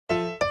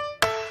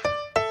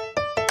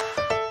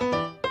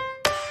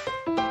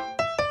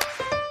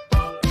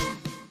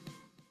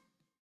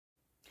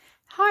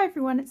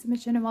everyone, it's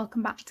Imogen and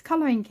welcome back to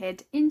Colouring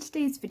Kid. In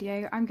today's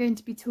video I'm going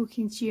to be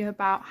talking to you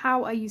about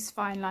how I use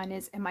fine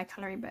liners in my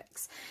colouring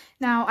books.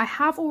 Now I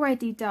have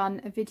already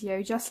done a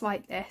video just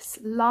like this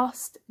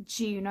last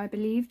June, I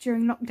believe,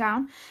 during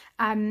lockdown.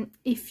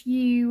 If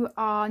you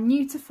are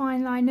new to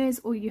fine liners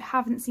or you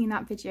haven't seen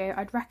that video,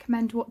 I'd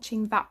recommend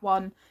watching that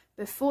one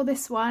before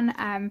this one.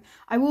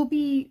 I will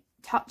be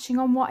touching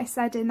on what I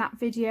said in that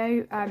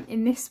video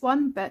in this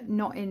one, but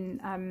not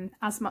in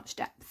as much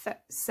depth,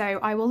 so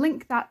I will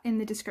link that in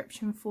the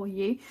description for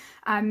you.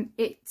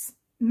 It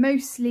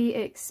mostly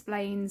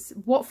explains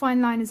what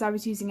fine liners I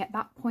was using at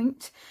that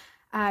point,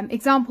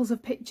 examples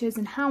of pictures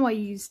and how I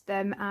used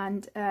them,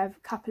 and a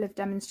couple of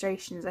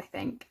demonstrations, I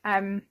think.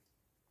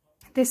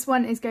 This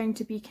one is going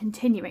to be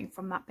continuing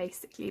from that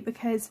basically,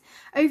 because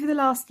over the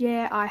last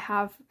year I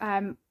have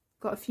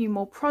got a few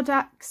more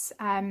products.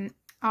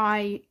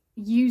 I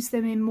use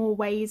them in more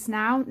ways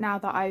now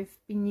that I've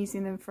been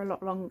using them for a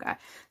lot longer,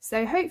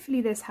 so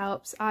hopefully this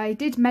helps. I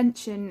did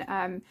mention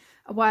a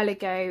while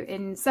ago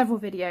in several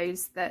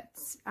videos that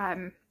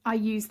I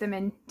use them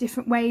in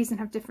different ways and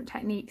have different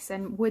techniques,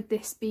 and would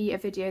this be a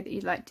video that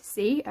you'd like to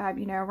see,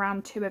 you know, a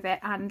round 2 of it,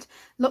 and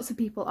lots of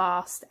people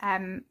asked,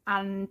 and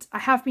I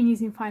have been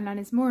using fine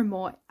liners more and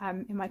more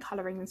in my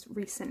colourings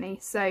recently.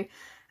 So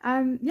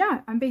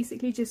yeah, I'm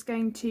basically just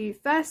going to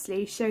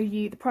firstly show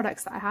you the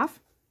products that I have.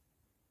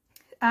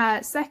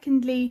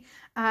 Secondly,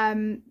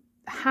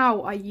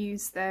 how I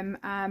use them,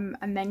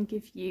 and then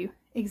give you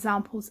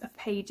examples of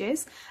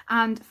pages.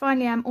 And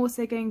finally, I'm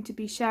also going to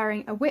be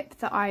sharing a whip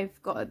that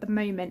I've got at the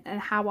moment and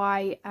how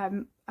I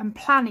am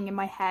planning in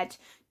my head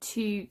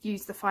to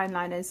use the fine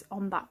liners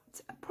on that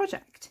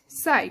project.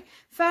 So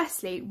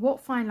firstly,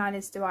 what fine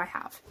liners do I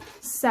have?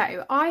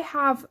 So I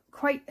have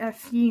quite a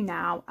few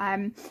now.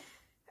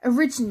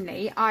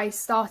 Originally I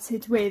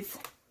started with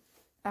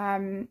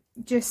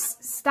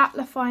just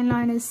Staedtler fine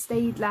liners,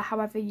 Staedtler,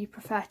 however you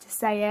prefer to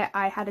say it.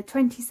 I had a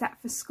 20 set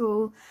for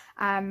school.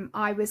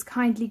 I was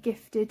kindly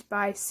gifted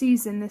by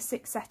Susan the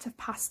 6 set of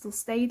pastel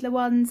Staedtler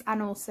ones,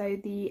 and also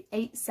the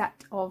 8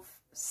 set of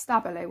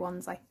Stabilo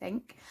ones, I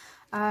think.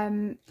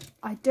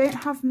 I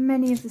don't have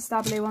many of the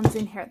Stabilo ones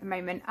in here at the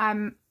moment.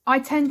 I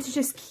tend to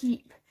just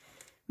keep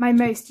my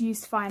most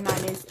used fine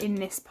liners in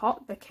this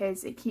pot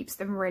because it keeps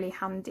them really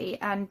handy,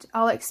 and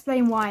I'll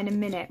explain why in a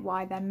minute,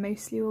 why they're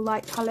mostly all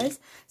light colours.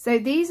 So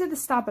these are the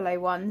Stabilo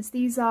ones.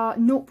 These are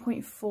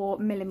 0.4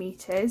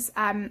 millimeters.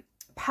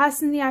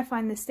 Personally, I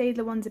find the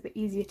Staedtler ones a bit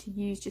easier to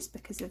use just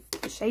because of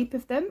the shape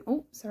of them.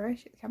 Oh, sorry, I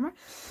shoot the camera.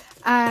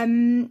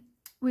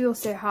 We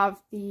also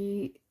have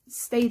the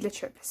Staedtler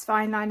Triplus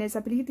fine liners. I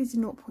believe these are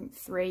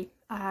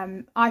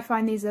 0.3. I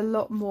find these a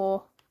lot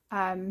more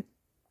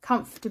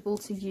comfortable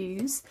to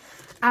use,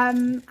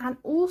 and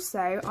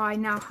also I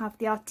now have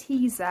the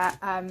Arteza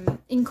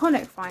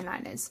Inconel fine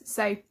liners.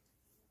 So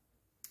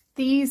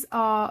these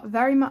are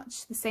very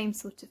much the same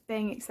sort of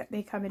thing, except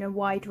they come in a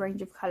wide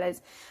range of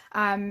colours.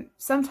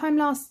 Sometime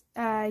last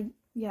year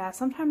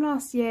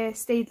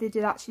Staedtler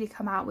did actually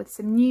come out with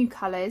some new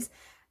colours.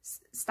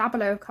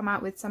 Stabilo have come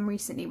out with some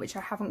recently which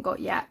I haven't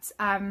got yet,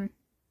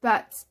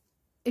 but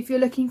if you're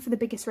looking for the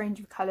biggest range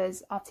of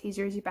colours,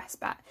 Arteza is your best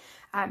bet.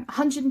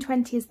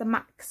 120 is the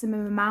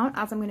maximum amount,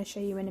 as I'm going to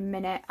show you in a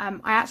minute.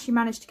 I actually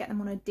managed to get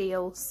them on a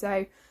deal,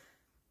 so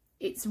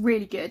it's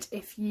really good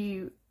if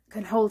you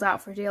can hold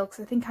out for a deal, because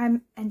I think I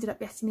ended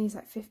up getting these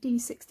like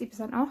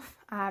 50-60% off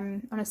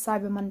on a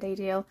Cyber Monday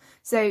deal.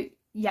 So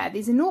yeah,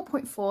 these are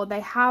 0.4.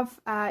 They have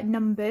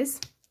numbers,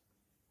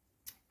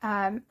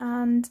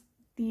 and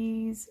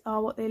these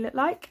are what they look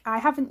like. I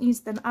haven't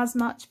used them as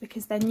much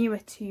because they're newer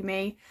to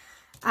me.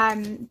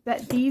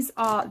 But these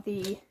are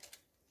the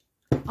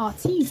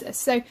Arteza.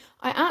 So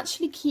I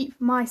actually keep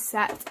my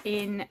set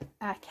in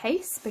a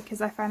case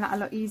because I find that a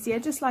lot easier,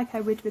 just like I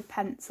would with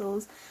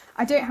pencils.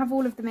 I don't have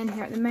all of them in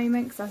here at the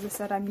moment because, as I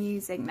said, I'm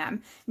using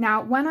them.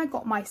 Now, when I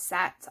got my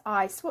set,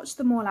 I swatched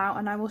them all out,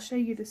 and I will show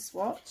you the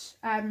swatch,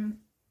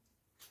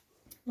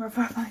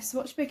 wherever my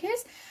swatch book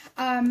is.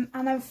 And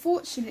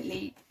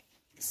unfortunately,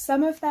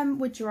 some of them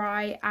were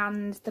dry,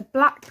 and the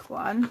black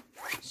one,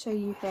 I'll show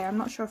you here, I'm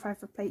not sure if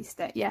I've replaced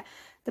it. Yeah,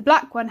 the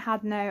black one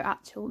had no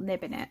actual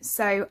nib in it.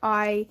 So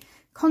I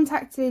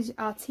contacted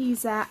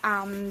Arteza,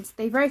 and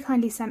they very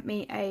kindly sent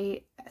me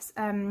a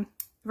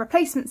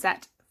replacement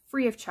set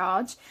free of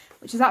charge,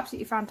 which is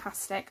absolutely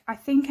fantastic. I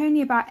think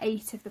only about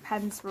 8 of the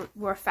pens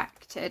were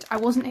affected. I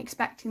wasn't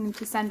expecting them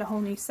to send a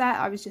whole new set.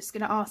 I was just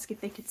going to ask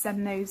if they could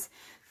send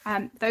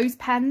those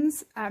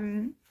pens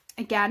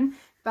again,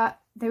 but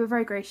they were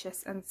very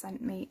gracious and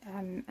sent me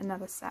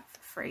another set for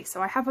free.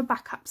 So I have a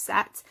backup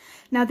set.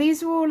 Now,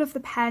 these are all of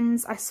the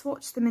pens. I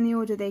swatched them in the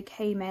order they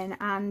came in,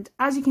 and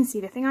as you can see,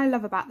 the thing I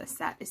love about this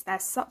set is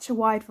there's such a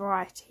wide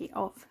variety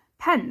of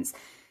pens.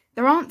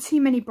 There aren't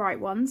too many bright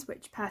ones,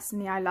 which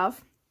personally I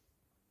love.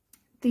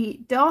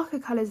 The darker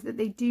colours that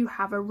they do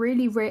have are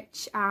really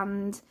rich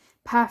and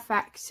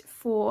perfect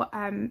for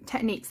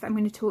techniques that I'm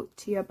going to talk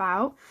to you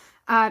about.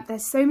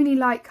 There's so many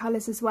light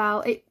colours as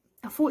well.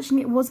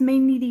 unfortunately, it was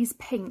mainly these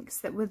pinks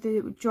that were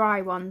the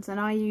dry ones, and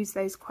I use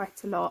those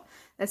quite a lot.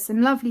 There's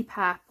some lovely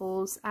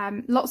purples.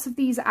 Lots of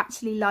these are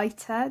actually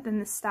lighter than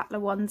the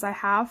Staedtler ones I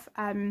have.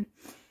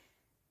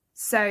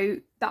 So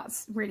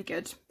that's really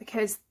good,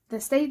 because the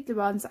Staedtler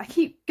ones, I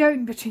keep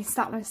going between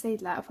Staedtler and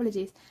Staedtler,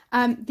 apologies.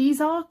 These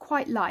are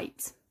quite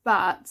light,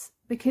 but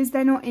because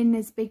they're not in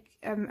as big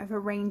of a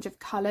range of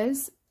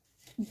colours,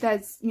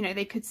 there's, you know,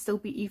 they could still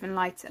be even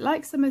lighter,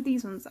 like some of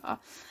these ones are.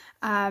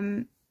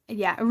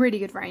 Yeah, a really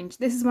good range.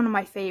 This is one of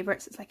my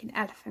favourites. It's like an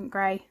elephant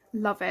grey.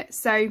 Love it.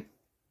 So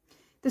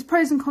there's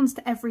pros and cons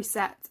to every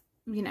set,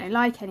 you know,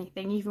 like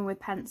anything, even with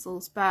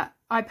pencils, but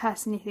I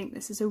personally think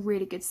this is a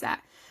really good set.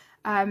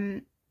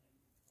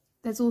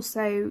 There's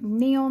also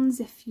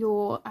neons if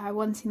you're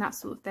wanting that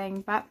sort of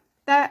thing, but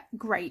they're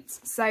great.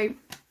 So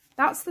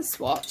that's the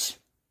swatch.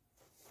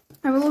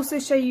 I will also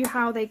show you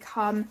how they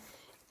come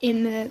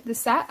in the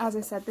set. As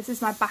I said, this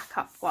is my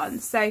backup one.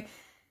 So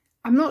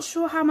I'm not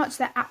sure how much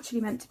they're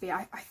actually meant to be.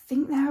 I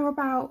think they're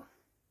about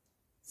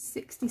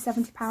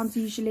 £60–70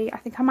 usually. I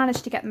think I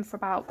managed to get them for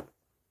about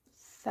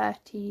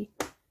 30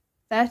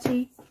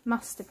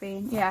 must have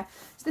been, yeah.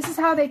 So this is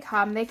how they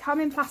come. They come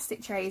in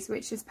plastic trays,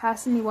 which is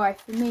personally why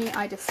for me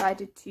I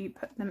decided to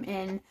put them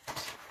in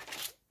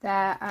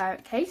their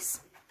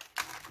case.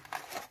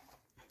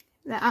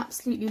 They're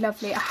absolutely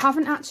lovely. I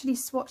haven't actually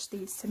swatched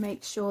these to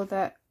make sure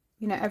that,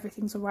 you know,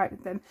 everything's all right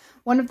with them.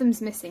 One of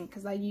them's missing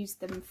because I used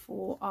them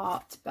for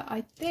art, but I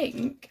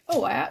think,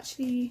 oh, I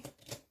actually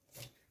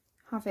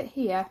have it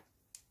here.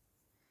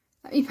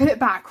 Let me put it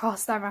back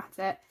whilst I'm at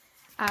it,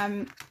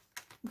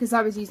 because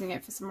I was using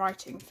it for some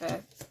writing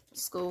for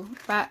school.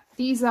 But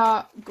these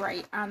are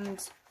great,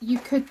 and you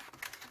could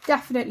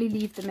definitely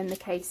leave them in the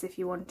case if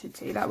you wanted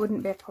to. That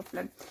wouldn't be a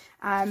problem.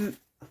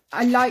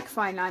 I like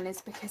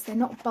Fineliners because they're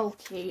not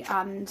bulky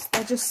and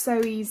they're just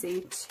so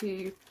easy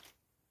to,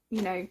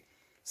 you know,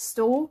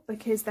 store,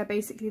 because they're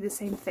basically the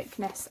same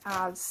thickness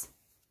as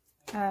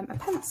a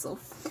pencil.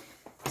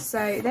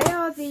 So they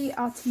are the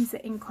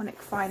Arteza Inconic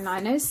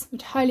Fineliners.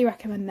 Would highly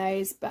recommend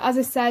those, but as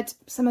I said,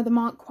 some of them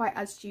aren't quite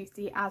as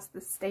juicy as the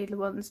Staedtler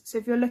ones. So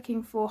if you're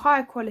looking for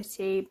higher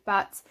quality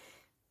but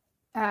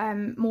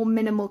more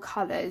minimal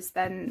colours,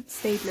 then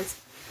Staedtler's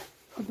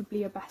probably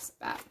your best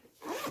bet.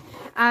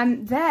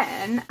 And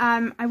then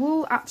I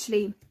will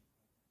actually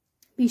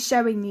be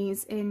showing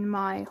these in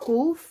my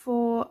haul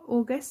for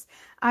August.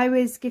 I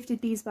was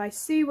gifted these by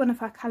Sue, one of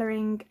her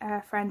colouring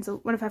friends, or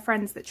one of her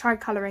friends that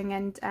tried colouring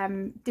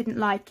and didn't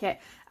like it,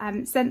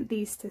 sent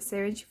these to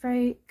Sue, and she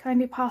very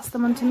kindly passed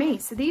them on to me.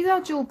 So these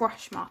are dual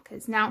brush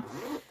markers. Now,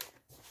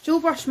 dual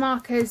brush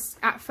markers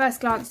at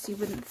first glance you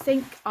wouldn't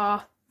think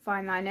are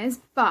Fineliners,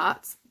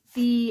 but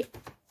the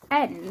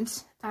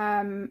end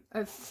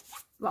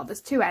well,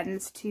 there's two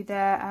ends to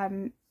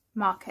the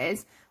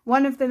markers.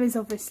 One of them is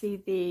obviously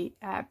the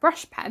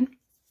brush pen,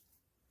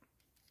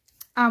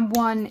 and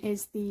one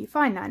is the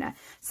Fineliner.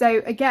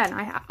 So again,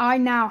 I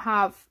now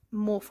have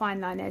more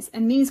Fineliners,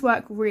 and these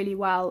work really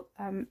well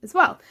as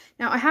well.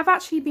 Now, I have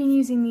actually been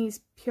using these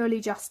purely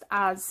just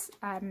as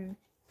what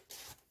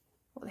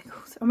are they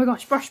called? Oh my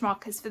gosh, brush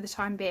markers for the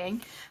time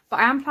being, but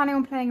I am planning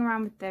on playing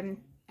around with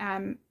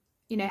them,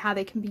 you know, how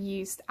they can be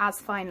used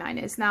as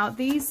Fineliners. Now,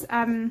 these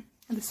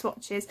the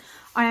swatches,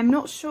 I am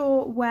not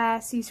sure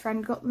where Sue's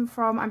friend got them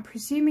from. I'm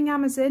presuming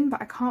Amazon,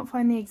 but I can't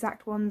find the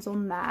exact ones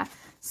on there,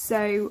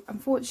 so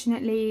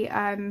unfortunately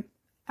I'm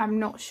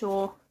not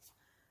sure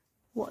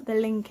what the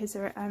link is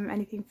or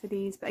anything for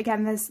these. But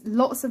again, there's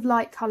lots of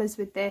light colours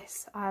with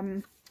this.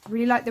 I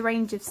really like the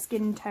range of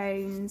skin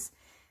tones.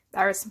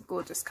 There are some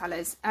gorgeous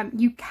colours.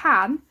 You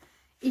can,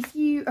 if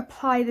you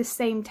apply the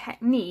same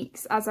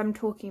techniques as I'm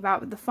talking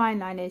about with the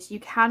Fineliners, you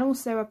can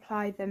also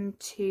apply them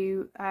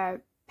to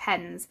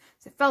pens.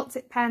 So felt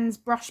tip pens,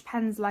 brush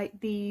pens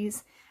like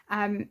these,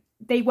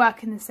 they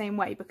work in the same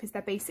way because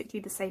they're basically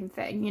the same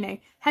thing, you know,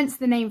 hence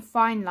the name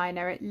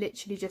Fineliner. It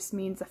literally just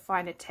means a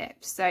finer tip.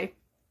 So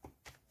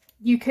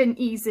you can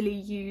easily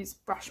use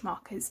brush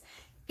markers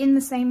in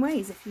the same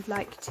ways if you'd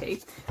like to.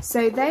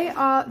 So they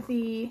are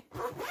the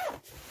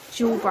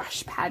dual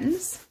brush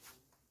pens.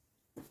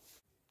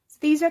 So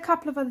these are a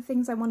couple of other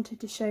things I wanted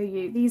to show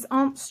you. These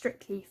aren't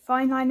strictly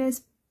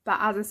Fineliners, but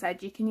as I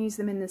said, you can use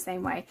them in the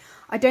same way.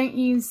 I don't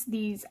use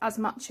these as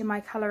much in my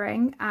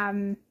colouring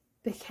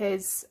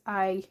because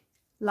I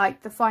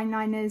like the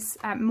Fineliners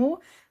more,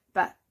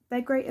 but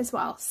they're great as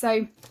well.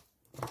 So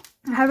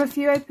I have a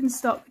few open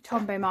stock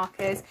Tombow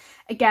markers.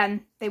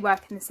 Again, they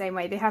work in the same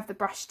way. They have the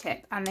brush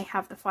tip and they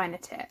have the finer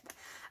tip.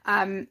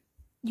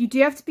 You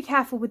do have to be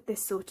careful with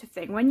this sort of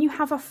thing. When you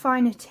have a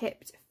finer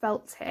tipped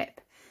felt tip,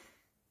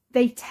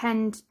 they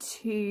tend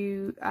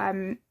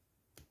to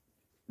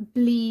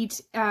bleed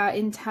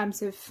in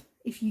terms of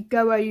if you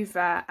go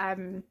over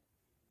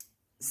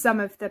some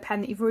of the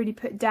pen that you've already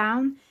put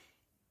down,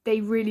 they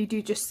really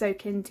do just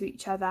soak into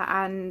each other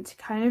and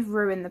kind of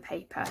ruin the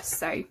paper,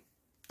 so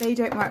they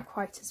don't work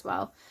quite as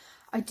well.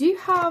 I do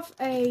have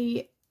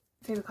a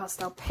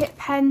Faber-Castell Pitt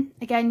pen.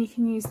 Again, you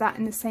can use that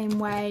in the same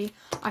way.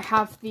 I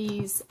have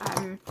these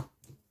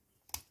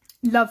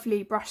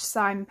lovely brush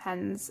sign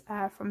pens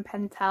from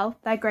Pentel.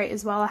 They're great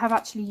as well. I have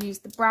actually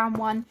used the brown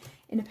one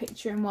in a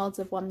picture in Worlds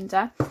of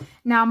Wonder.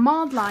 Now,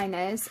 mild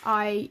liners,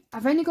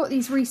 I've only got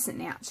these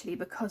recently actually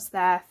because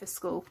they're for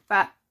school,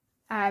 but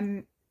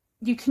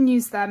you can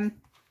use them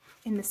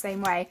in the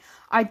same way.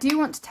 I do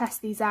want to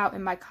test these out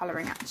in my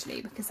colouring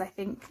actually, because I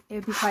think it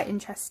would be quite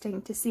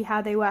interesting to see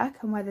how they work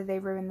and whether they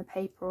ruin the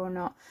paper or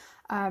not.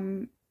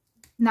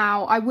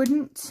 Now, I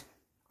wouldn't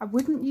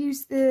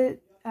use the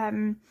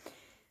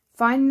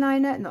fine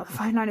liner, not the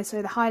fine liner,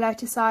 sorry, the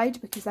highlighter side,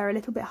 because they're a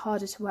little bit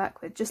harder to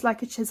work with, just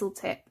like a chisel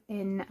tip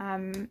in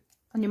on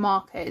your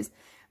markers.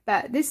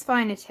 But this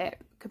finer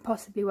tip could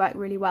possibly work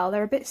really well.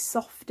 They're a bit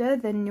softer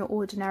than your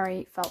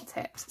ordinary felt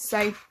tips.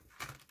 So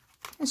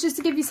it's just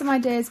to give you some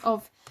ideas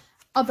of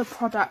other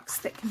products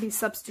that can be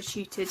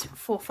substituted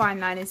for fine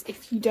liners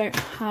if you don't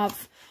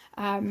have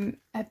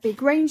a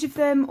big range of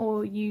them,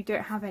 or you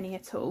don't have any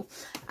at all,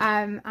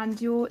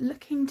 and you're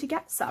looking to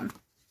get some.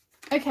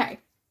 Okay,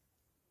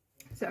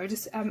 so I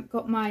just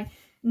got my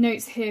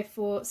notes here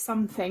for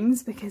some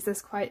things because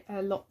there's quite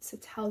a lot to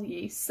tell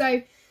you.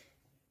 So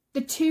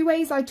the two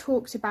ways I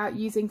talked about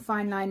using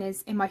fine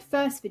liners in my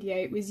first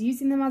video was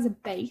using them as a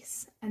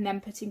base and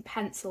then putting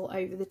pencil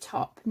over the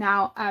top.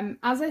 Now,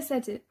 as I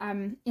said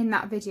in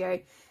that video,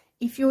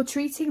 if you're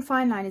treating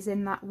fine liners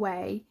in that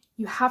way,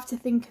 you have to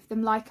think of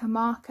them like a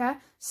marker.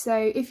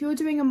 So if you're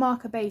doing a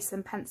marker base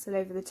and pencil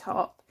over the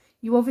top,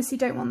 you obviously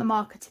don't want the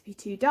marker to be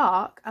too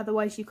dark,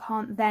 otherwise you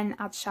can't then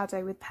add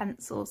shadow with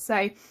pencil.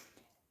 So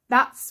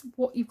that's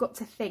what you've got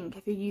to think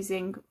if you're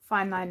using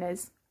fine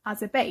liners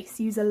as a base.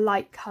 Use a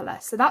light colour.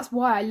 So that's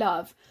why I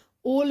love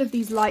all of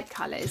these light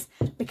colours,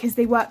 because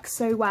they work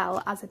so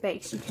well as a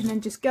base. You can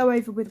then just go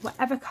over with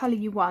whatever colour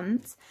you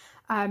want,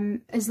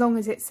 as long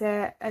as it's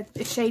a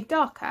shade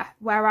darker.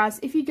 Whereas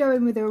if you go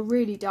in with a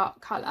really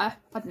dark colour,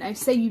 I don't know,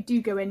 say you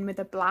do go in with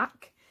a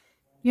black,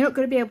 you're not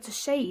going to be able to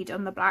shade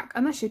on the black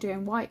unless you're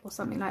doing white or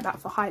something like that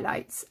for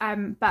highlights.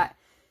 But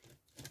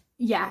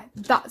yeah,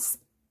 that's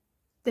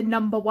the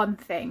number one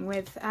thing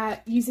with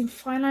using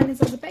fine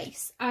liners as a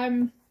base.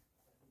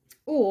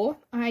 Or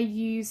I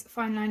use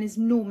fine liners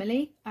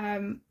normally,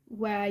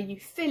 where you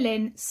fill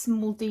in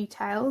small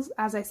details.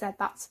 As I said,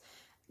 that's,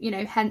 you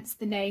know, hence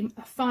the name,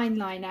 a fine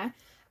liner.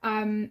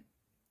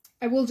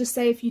 I will just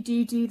say, if you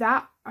do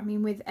that, I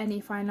mean, with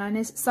any fine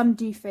liners, some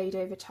do fade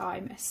over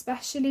time,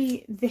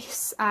 especially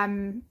this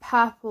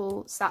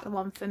purple Statler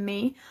one for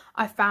me,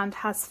 I found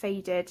has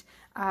faded.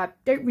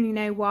 Don't really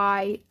know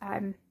why,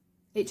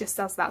 it just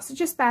does that, so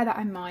just bear that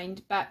in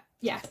mind. But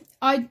yeah,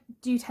 I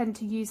do tend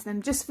to use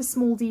them just for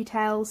small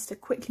details, to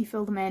quickly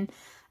fill them in.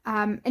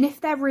 And if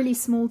they're really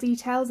small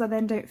details, I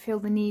then don't feel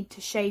the need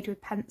to shade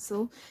with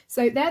pencil.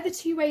 So they're the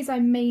two ways I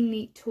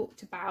mainly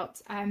talked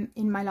about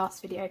in my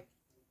last video.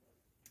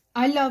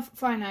 I love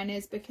fine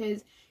liners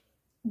because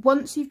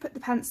once you've put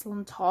the pencil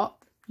on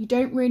top, you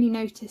don't really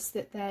notice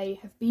that they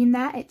have been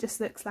there. It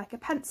just looks like a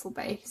pencil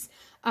base.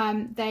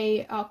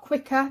 They are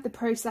quicker. The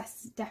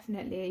process is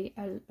definitely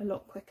a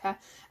lot quicker.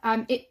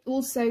 It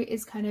also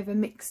is kind of a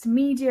mixed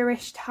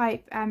media-ish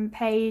type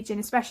page, and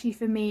especially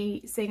for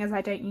me, seeing as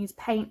I don't use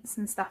paints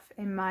and stuff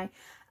in my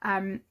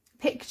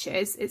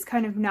pictures, it's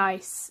kind of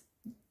nice,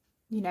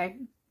 you know,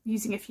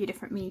 using a few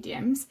different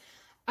mediums.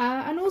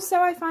 And also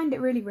I find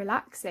it really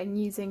relaxing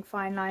using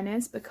fine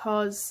liners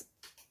because,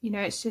 you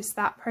know, it's just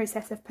that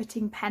process of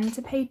putting pen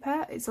to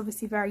paper. It's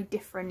obviously very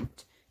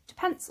different to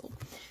pencil.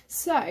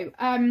 So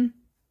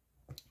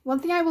one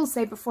thing I will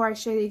say before I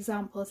show the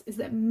examples is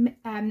that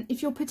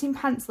if you're putting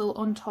pencil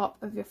on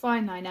top of your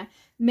fine liner,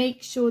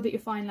 make sure that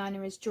your fine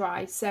liner is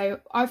dry.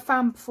 So I've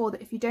found before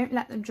that if you don't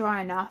let them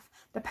dry enough,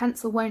 the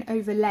pencil won't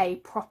overlay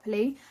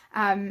properly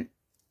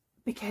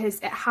because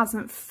it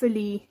hasn't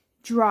fully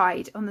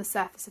dried on the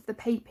surface of the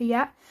paper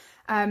yet.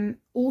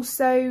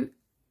 Also,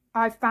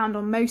 I've found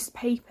on most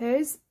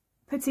papers,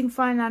 putting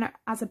fine liner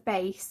as a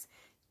base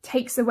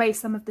takes away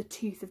some of the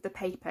tooth of the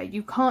paper.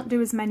 You can't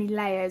do as many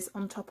layers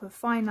on top of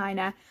fine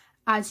liner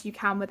as you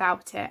can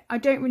without it. I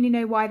don't really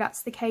know why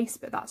that's the case,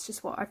 but that's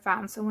just what I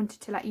found, so I wanted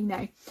to let you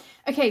know.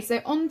 Okay,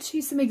 so on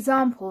to some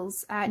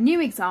examples,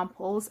 new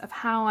examples of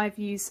how I've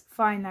used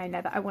fine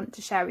liner that I want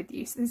to share with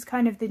you. So this is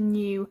kind of the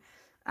new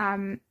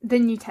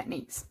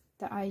techniques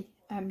that I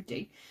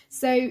do.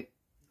 So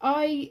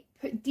I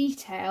put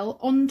detail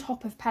on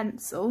top of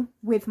pencil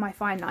with my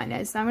fine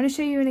liners. Now I'm going to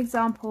show you an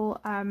example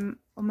on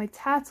my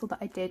turtle that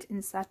I did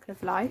in Circle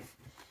of Life,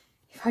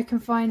 if I can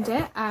find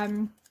it.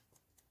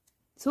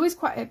 It's always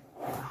quite a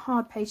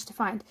hard page to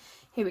find.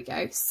 Here we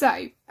go.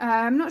 So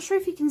I'm not sure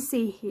if you can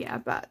see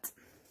here, but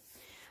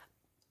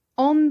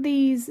on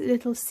these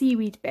little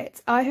seaweed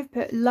bits, I have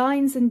put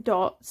lines and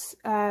dots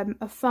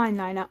of fine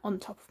liner on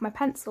top of my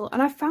pencil, and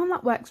I found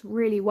that works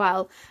really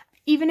well.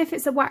 Even if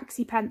it's a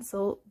waxy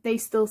pencil, they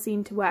still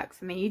seem to work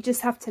for me. You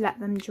just have to let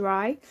them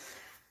dry.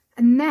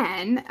 And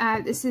then,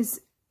 this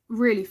is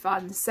really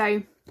fun.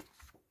 So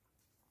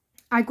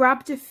I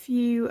grabbed a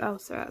few, oh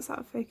sorry, that's out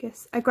of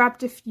focus. I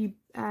grabbed a few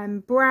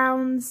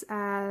browns,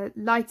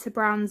 lighter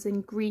browns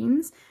and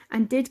greens,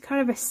 and did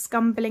kind of a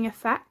scumbling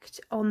effect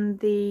on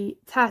the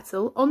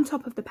turtle on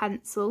top of the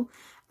pencil,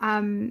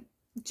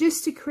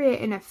 just to create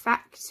an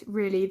effect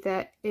really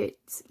that it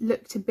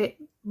looked a bit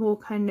more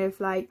kind of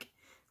like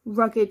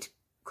rugged,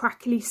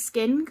 crackly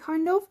skin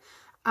kind of.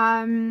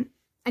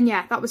 And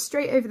yeah, that was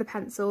straight over the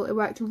pencil. It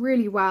worked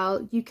really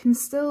well. You can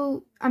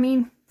still, I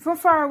mean, from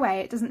far away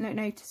it doesn't look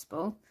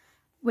noticeable,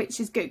 which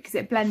is good because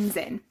it blends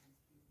in.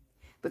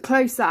 But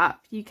close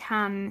up you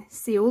can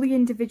see all the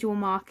individual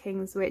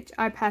markings, which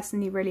I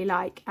personally really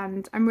like,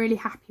 and I'm really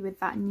happy with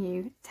that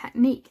new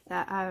technique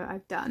that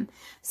I've done.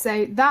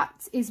 So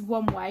that is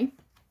one way.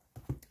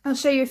 I'll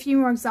show you a few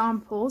more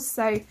examples.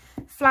 So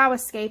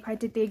Flowerscape, I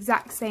did the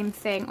exact same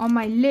thing on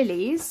my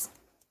lilies.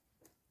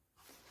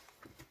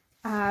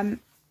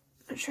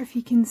 Not sure if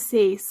you can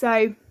see.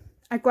 So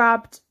I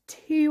grabbed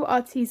 2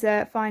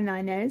 Arteza fine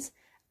liners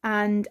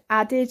and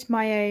added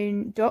my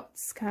own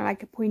dots, kind of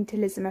like a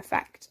pointillism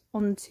effect,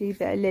 onto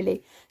the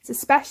lily. It's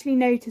especially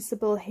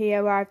noticeable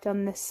here where I've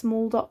done the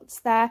small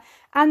dots there.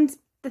 And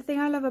the thing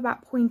I love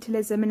about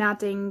pointillism and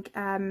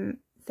adding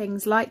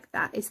things like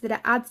that is that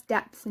it adds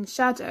depth and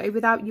shadow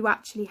without you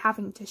actually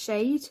having to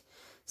shade.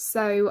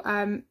 So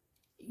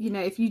you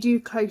know, if you do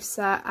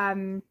closer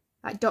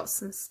like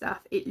dots and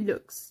stuff, it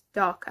looks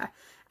darker.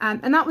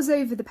 And that was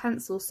over the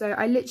pencil, so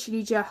I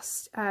literally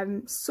just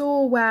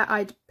saw where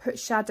I'd put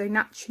shadow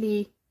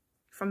naturally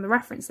from the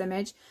reference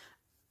image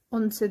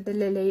onto the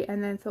lily,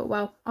 and then thought,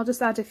 well, I'll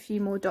just add a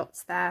few more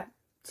dots there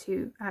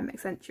to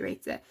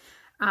accentuate it.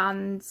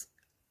 And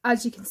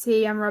as you can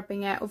see, I'm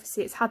rubbing it.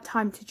 Obviously it's had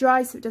time to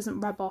dry, so it doesn't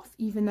rub off,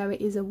 even though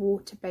it is a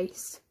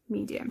water-based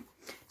medium.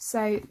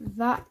 So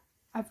that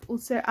I've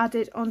also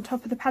added on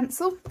top of the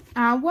pencil.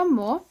 One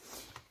more.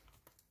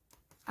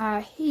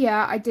 Here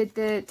I did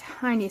the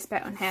tiniest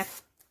bit on here.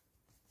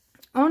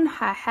 On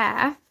her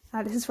hair,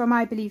 this is from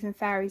I Believe in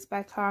Fairies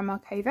by Clara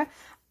Markova.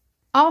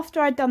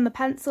 After I'd done the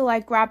pencil, I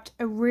grabbed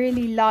a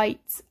really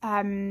light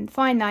fine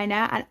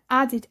liner and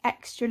added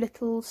extra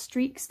little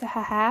streaks to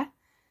her hair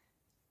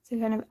to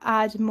kind of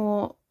add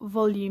more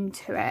volume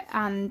to it,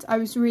 and I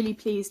was really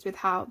pleased with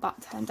how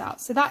that turned out.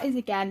 So that is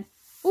again,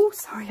 oh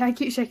sorry, I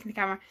keep shaking the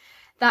camera,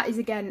 that is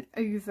again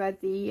over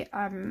the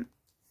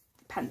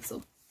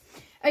pencil.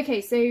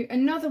 Okay, so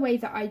another way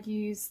that I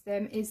use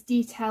them is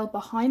detail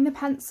behind the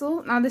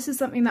pencil. Now this is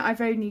something that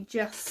I've only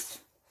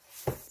just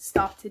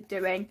started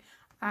doing.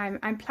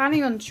 I'm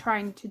planning on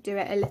trying to do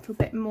it a little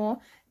bit more.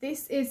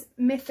 This is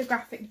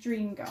Mythographic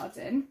Dream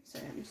Garden. So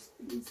let me just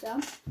put these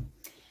down.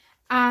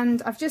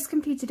 And I've just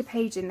completed a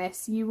page in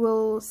this. You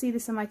will see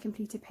this in my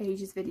completed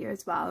pages video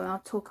as well, and I'll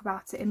talk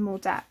about it in more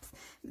depth.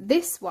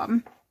 This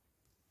one,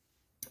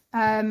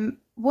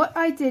 what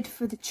I did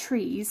for the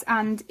trees,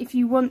 and if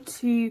you want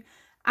to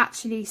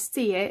actually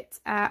see it,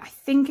 I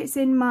think it's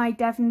in my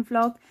Devon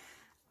vlog.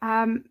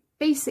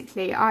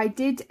 Basically I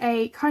did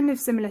a kind of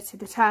similar to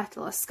the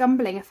turtle, a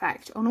scumbling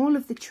effect on all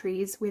of the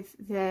trees with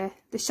the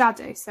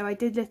shadow. So I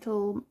did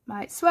little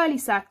like swirly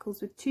circles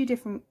with 2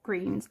 different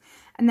greens,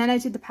 and then I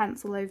did the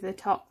pencil over the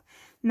top.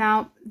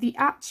 Now the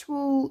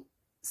actual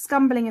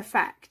scumbling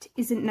effect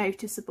isn't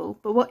noticeable,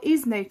 but what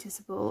is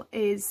noticeable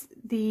is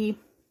the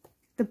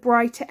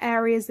brighter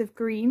areas of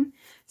green.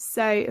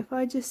 So if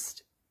I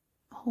just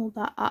hold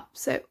that up,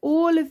 so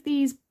all of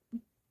these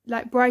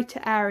like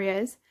brighter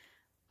areas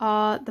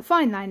are the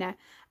fine liner,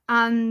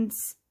 and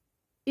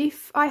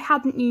if I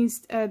hadn't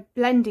used a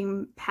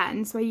blending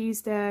pen, so I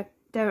used a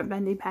Derwent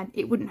blending pen,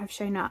 it wouldn't have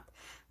shown up.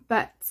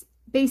 But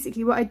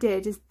basically what I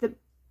did is that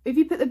if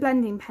you put the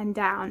blending pen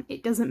down,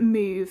 it doesn't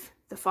move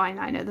the fine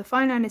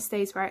liner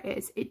stays where it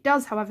is. It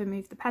does however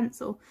move the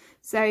pencil,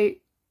 so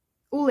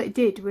all it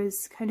did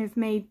was kind of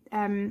made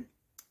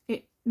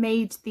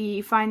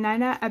the fine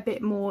liner a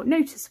bit more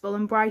noticeable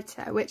and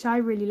brighter, which I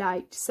really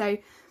liked. So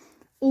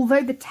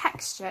although the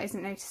texture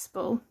isn't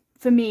noticeable,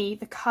 for me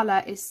the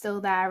colour is still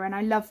there, and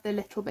I love the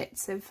little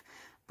bits of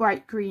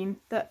bright green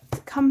that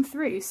come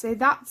through. So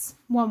that's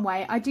one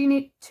way. I do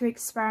need to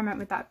experiment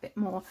with that a bit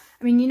more.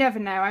 I mean, you never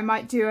know, I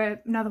might do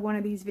another one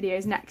of these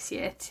videos next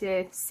year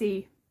to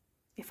see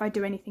if I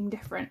do anything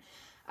different.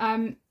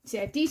 So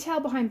yeah, detail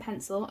behind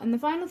pencil. And the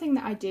final thing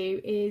that I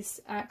do is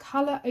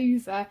colour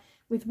over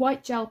with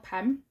white gel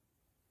pen.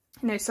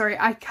 No, sorry,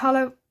 I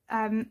colour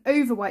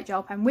over white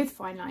gel pen with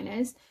fine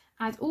liners,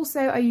 and also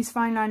I use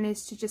fine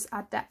liners to just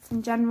add depth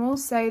in general.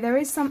 So there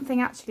is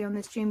something actually on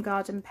this Dream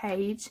Garden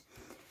page.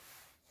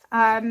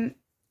 I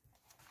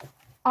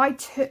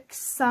took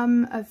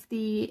some of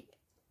the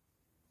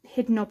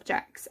hidden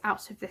objects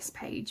out of this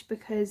page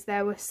because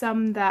there were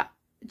some that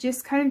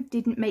just kind of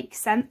didn't make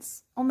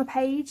sense on the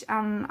page,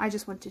 and I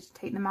just wanted to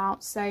take them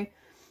out. So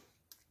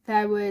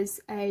there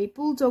was a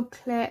bulldog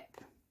clip,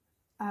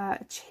 a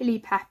chili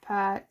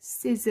pepper,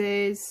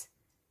 scissors,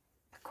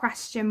 a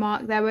question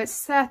mark. There were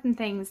certain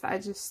things that I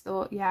just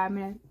thought, yeah, I'm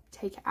going to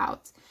take it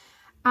out.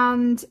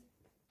 And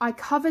I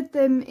covered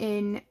them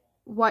in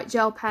white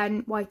gel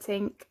pen, white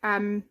ink,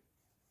 and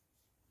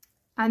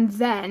and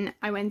then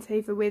I went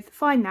over with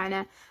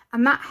Fineliner,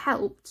 and that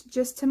helped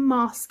just to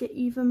mask it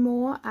even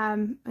more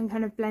and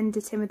kind of blend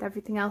it in with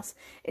everything else.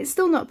 It's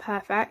still not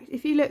perfect.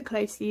 If you look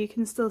closely, you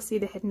can still see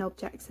the hidden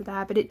objects are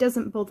there, but it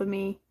doesn't bother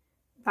me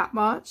that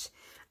much.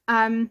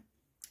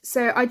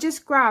 So I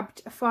just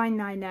grabbed a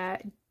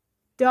Fineliner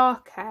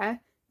darker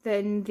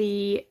than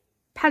the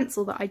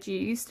pencil that I'd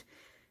used,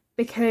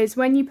 because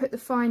when you put the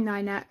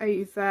Fineliner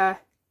over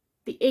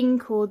the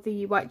ink or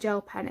the white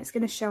gel pen, it's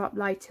going to show up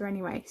lighter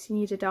anyway, so you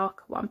need a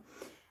darker one.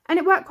 And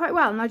it worked quite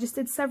well, and I just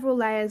did several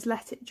layers,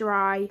 let it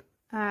dry,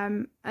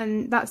 and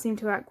that seemed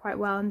to work quite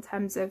well in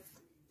terms of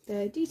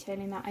the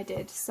detailing that I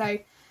did. So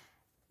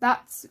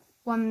that's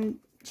one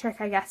trick,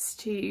 I guess,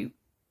 to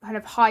kind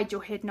of hide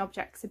your hidden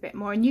objects a bit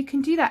more. And you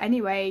can do that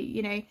anyway,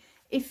 you know,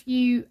 if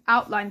you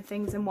outline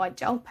things in white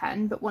gel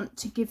pen but want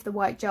to give the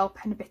white gel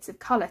pen a bit of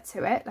colour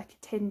to it, like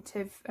a tint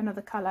of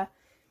another colour,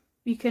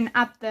 you can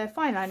add the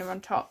Fineliner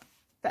on top.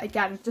 But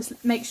again,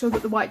 just make sure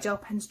that the white gel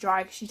pen's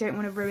dry, because you don't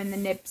want to ruin the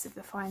nibs of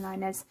the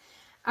Fineliners.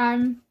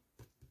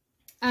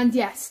 And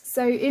yes,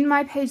 so in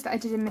my page that I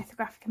did in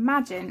Mythographic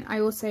Imagine, I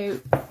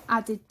also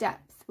added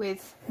depth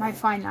with my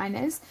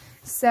Fineliners.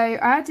 So I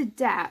added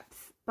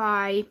depth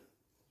by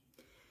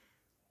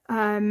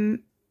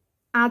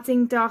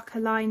adding darker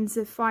lines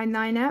of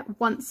Fineliner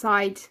once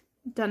I'd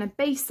done a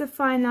base of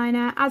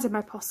Fineliner, added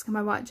my Posca,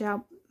 my white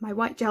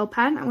gel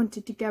pen. I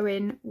wanted to go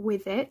in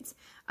with it.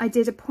 I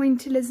did a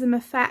pointillism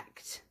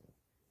effect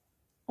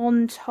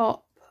on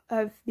top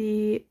of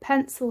the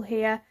pencil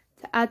here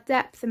to add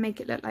depth and make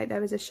it look like there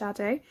was a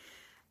shadow.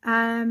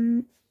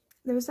 There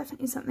was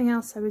definitely something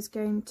else I was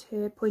going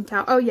to point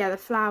out. Oh yeah, the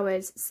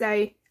flowers.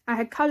 So I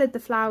had coloured the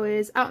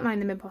flowers,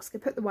 outlined them in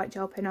Posca, put the white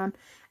gel pen on,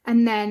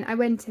 and then I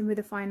went in with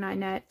a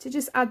Fineliner to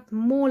just add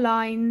more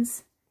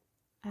lines,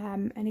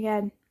 and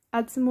again,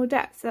 add some more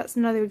depth. So that's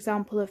another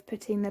example of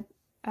putting the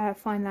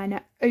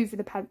Fineliner over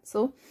the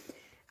pencil.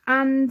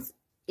 And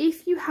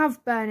if you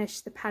have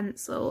burnished the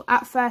pencil,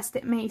 at first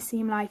it may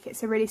seem like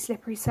it's a really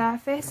slippery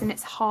surface and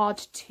it's hard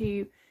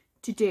to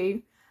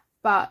do,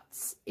 but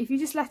if you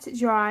just let it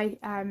dry,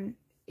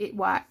 it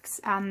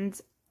works, and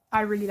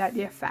I really like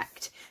the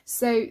effect.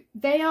 So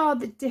they are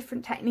the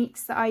different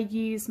techniques that I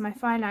use my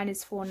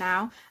Fineliners for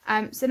now.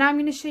 So now I'm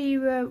going to show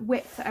you a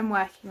whip that I'm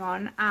working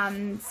on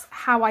and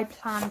how I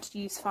plan to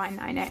use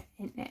Fineliner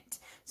in it.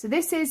 So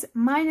this is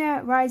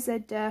Meine Reise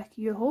durch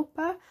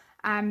Europa.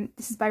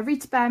 This is by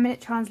Rita Behrman.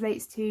 It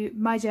translates to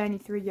My Journey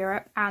Through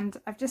Europe, and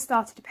I've just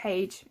started a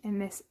page in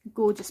this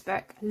gorgeous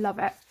book. I love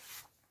it.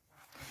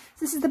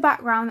 So this is the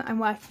background that I'm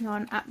working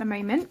on at the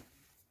moment.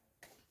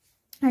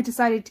 I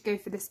decided to go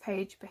for this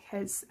page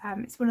because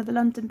it's one of the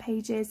London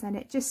pages, and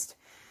it just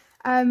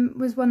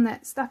was one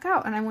that stuck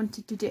out and I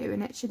wanted to do,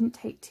 and it shouldn't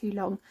take too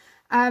long.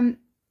 I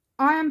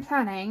am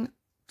planning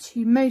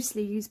to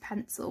mostly use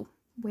pencil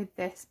with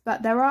this,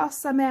 but there are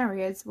some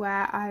areas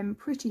where I'm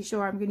pretty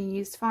sure I'm going to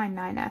use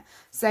Fineliner.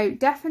 So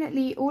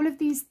definitely all of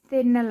these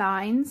thinner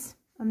lines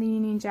on the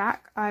Union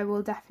Jack, I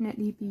will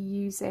definitely be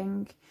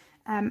using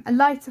a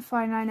lighter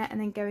Fineliner and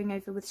then going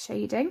over with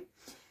shading.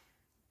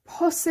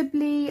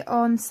 Possibly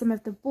on some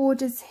of the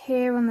borders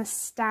here on the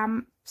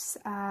stamps,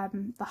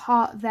 the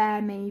heart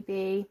there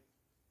maybe,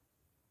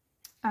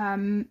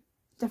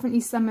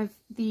 definitely some of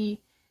the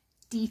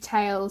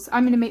details.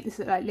 I'm going to make this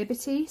look like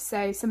Liberty,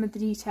 so some of the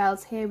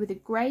details here with a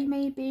grey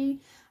maybe,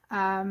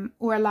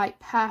 or a light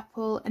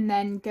purple, and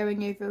then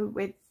going over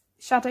with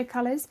shadow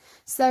colours.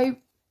 So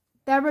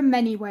there are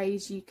many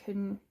ways you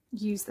can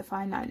use the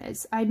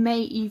Fineliners. I may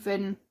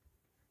even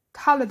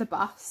colour the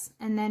bus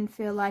and then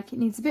feel like it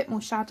needs a bit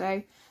more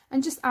shadow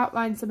and just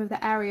outline some of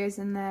the areas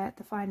in the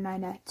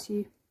Fineliner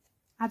to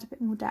add a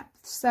bit more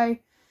depth. So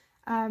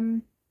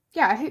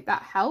yeah, I hope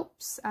that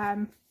helps.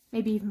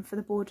 Maybe even for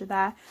the border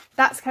there.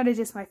 That's kind of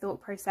just my thought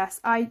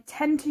process. I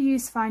tend to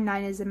use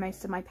Fineliners in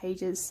most of my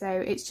pages, so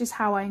it's just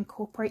how I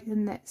incorporate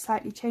them that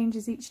slightly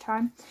changes each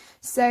time.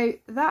 So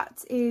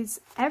that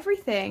is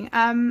everything.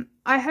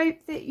 I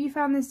hope that you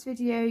found this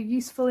video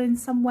useful in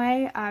some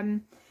way.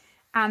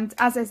 And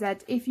as I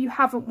said, if you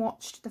haven't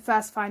watched the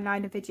first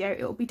Fineliner video,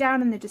 it will be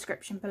down in the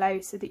description below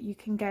so that you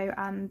can go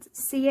and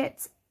see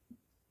it,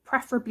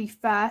 preferably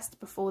first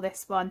before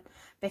this one,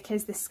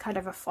 because this is kind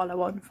of a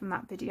follow-on from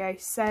that video.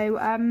 So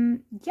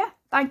yeah,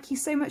 thank you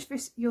so much for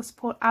your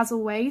support as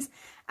always,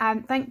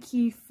 and thank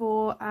you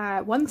for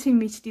wanting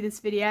me to do this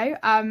video,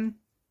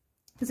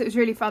 because it was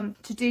really fun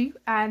to do.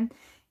 And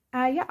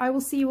yeah, I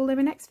will see you all in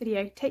my next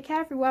video. Take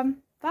care everyone,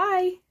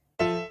 bye.